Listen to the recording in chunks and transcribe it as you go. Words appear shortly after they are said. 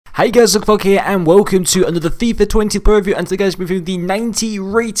Hey guys, Luke here and welcome to another FIFA 20 player review, and today guys we're reviewing the 90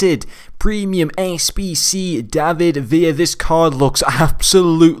 rated premium SBC David Villa. This card looks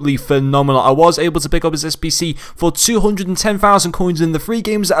absolutely phenomenal. I was able to pick up his SBC for 210,000 coins in the 3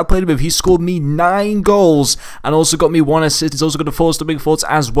 games that I played with. He scored me 9 goals and also got me 1 assist. He's also got a 4-star big thoughts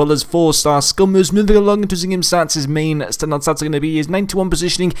as well as 4-star skill moves. Moving along into his stats, his main standout stats are going to be his 91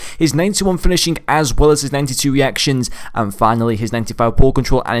 positioning, his 91 finishing as well as his 92 reactions, and finally his 95 ball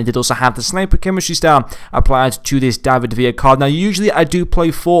control. And he did also have the sniper chemistry style applied to this David Villa card. Now usually I do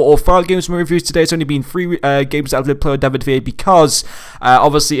play 4 or 5 games for my reviews. Today it's only been 3 games that I did play with David Villa because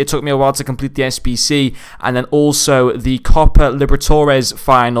obviously it took me a while to complete the SBC, and then also the Copa Libertadores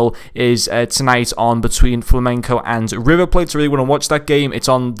final is tonight on between Flamenco and River Plate. So I really want to watch that game. It's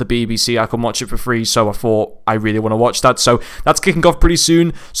on the BBC. I can watch it for free, so I thought I really want to watch that. So that's kicking off pretty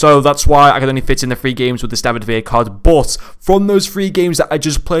soon, so that's why I could only fit in the 3 games with this David Villa card. But from those 3 games that I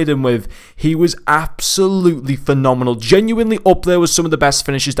just played him with, he was absolutely phenomenal. Genuinely up there with some of the best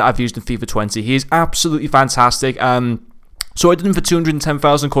finishes that I've used in FIFA 20. He is absolutely fantastic. So I did him for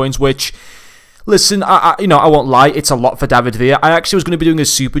 210,000 coins, which, listen, I won't lie, it's a lot for David Villa. I actually was going to be doing a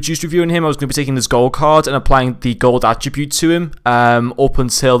Super Juice review on him. I was going to be taking this gold card and applying the gold attribute to him up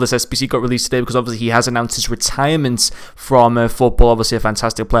until this SBC got released today, because obviously he has announced his retirement from football. Obviously a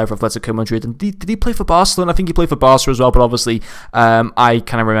fantastic player for Atletico Madrid. And did he play for Barcelona? I think he played for Barca as well, but obviously I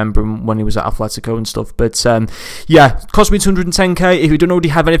kind of remember him when he was at Atletico and stuff. But yeah, it cost me 210k. If you don't already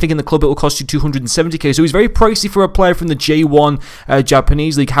have anything in the club, it will cost you 270k. So he's very pricey for a player from the J1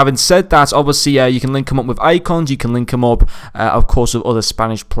 Japanese league. Having said that, obviously you can link him up with icons, you can link him up of course with other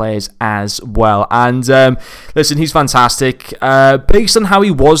Spanish players as well. And listen, he's fantastic. Based on how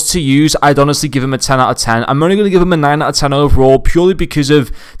he was to use, I'd honestly give him a 10 out of 10. I'm only going to give him a 9 out of 10 overall, purely because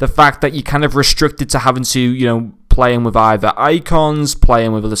of the fact that you're kind of restricted to having to, playing with either icons,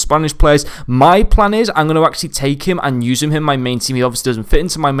 playing with other Spanish players. My plan is I'm going to actually take him and use him in my main team. He obviously doesn't fit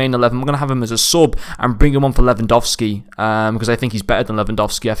into my main 11. I'm going to have him as a sub and bring him on for Lewandowski, because I think he's better than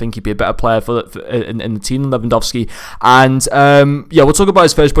Lewandowski. I think he'd be a better player in the team than Lewandowski. And yeah, we'll talk about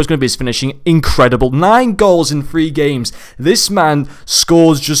his first, but it's going to be his finishing. Incredible. 9 goals in 3 games. This man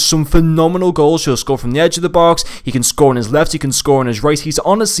scores just some phenomenal goals. He'll score from the edge of the box. He can score on his left. He can score on his right. He's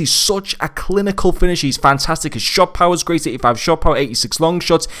honestly such a clinical finisher. He's fantastic. His shot power is great, 85 shot power, 86 long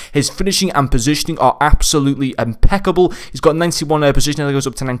shots. His finishing and positioning are absolutely impeccable. He's got 91 positioning that goes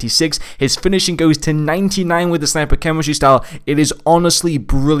up to 96. His finishing goes to 99 with the sniper chemistry style. It is honestly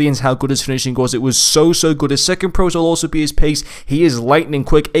brilliant how good his finishing was. It was so good. His second pros will also be his pace. He is lightning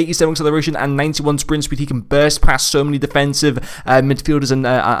quick, 87 acceleration and 91 sprint speed. He can burst past so many defensive midfielders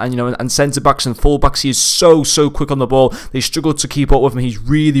and centre backs and full backs. He is so quick on the ball. They struggle to keep up with him. He's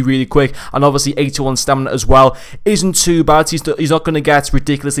really quick, and obviously 81 stamina as well isn't too bad. He's not going to get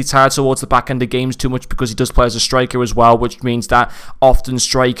ridiculously tired towards the back end of games too much, because he does play as a striker as well, which means that often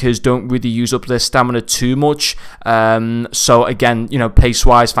strikers don't really use up their stamina too much. So again, pace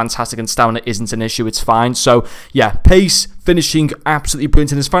wise fantastic, and stamina isn't an issue. It's fine. So yeah, pace, finishing, absolutely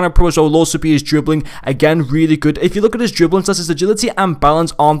brilliant. And his final pro will also be his dribbling. Again, really good. If you look at his dribbling stats, his agility and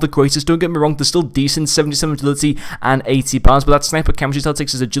balance aren't the greatest. Don't get me wrong, they're still decent, 77 agility and 80 balance. But that sniper chemistry style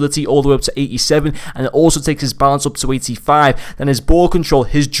takes his agility all the way up to 87, and it also takes his balance up to 85. Then his ball control,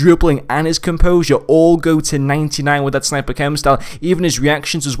 his dribbling, and his composure all go to 99 with that sniper chem style. Even his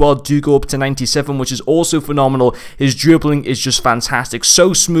reactions as well do go up to 97, which is also phenomenal. His dribbling is just fantastic.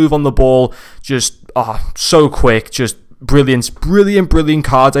 So smooth on the ball, just so quick, just brilliant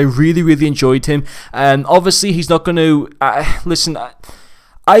card. I really enjoyed him. Obviously he's not going to listen,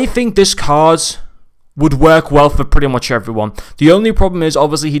 I think this card would work well for pretty much everyone. The only problem is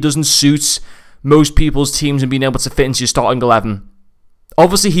obviously he doesn't suit most people's teams and being able to fit into your starting 11.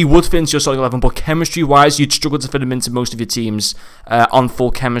 Obviously he would fit into your starting 11, but chemistry wise you'd struggle to fit him into most of your teams on full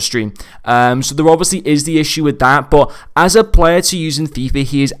chemistry. So there obviously is the issue with that, but as a player to use in FIFA,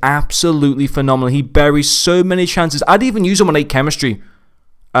 he is absolutely phenomenal. He buries so many chances. I'd even use him on 8 chemistry.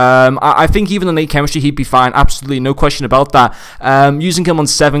 I think even on 8 chemistry he'd be fine, absolutely no question about that. Using him on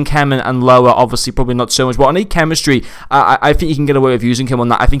 7 chem and lower, obviously probably not so much, but on 8 chemistry I think you can get away with using him on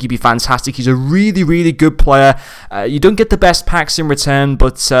that. I think he'd be fantastic. He's a really good player. You don't get the best packs in return,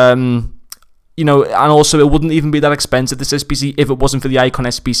 but and also it wouldn't even be that expensive, this SBC, if it wasn't for the Icon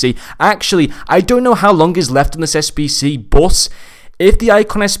SBC. Actually, I don't know how long is left on this SBC, but if the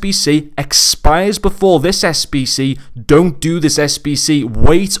Icon SBC expires before this SBC, don't do this SBC.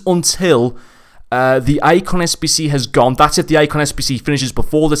 Wait until the Icon SBC has gone. That's if the Icon SBC finishes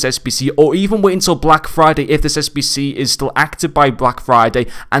before this SBC, or even wait until Black Friday if this SBC is still active by Black Friday,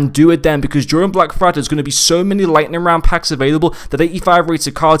 and do it then, because during Black Friday there's going to be so many lightning round packs available that 85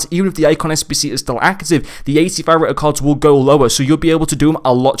 rated cards, even if the Icon SBC is still active, the 85 rated cards will go lower, so you'll be able to do them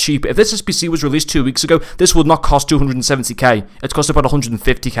a lot cheaper. If this SBC was released 2 weeks ago, this would not cost 270k. It's cost about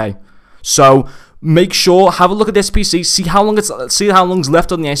 150k. So make sure, have a look at the SBC, see how long's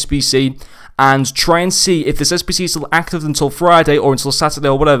left on the SBC, and try and see if this SBC is still active until Friday or until Saturday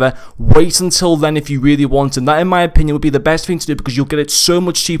or whatever. Wait until then if you really want, and that, in my opinion, would be the best thing to do, because you'll get it so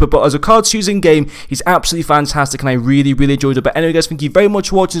much cheaper. But as a cards using game, he's absolutely fantastic, and I really enjoyed it. But anyway, guys, thank you very much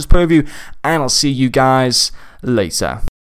for watching this preview, and I'll see you guys later.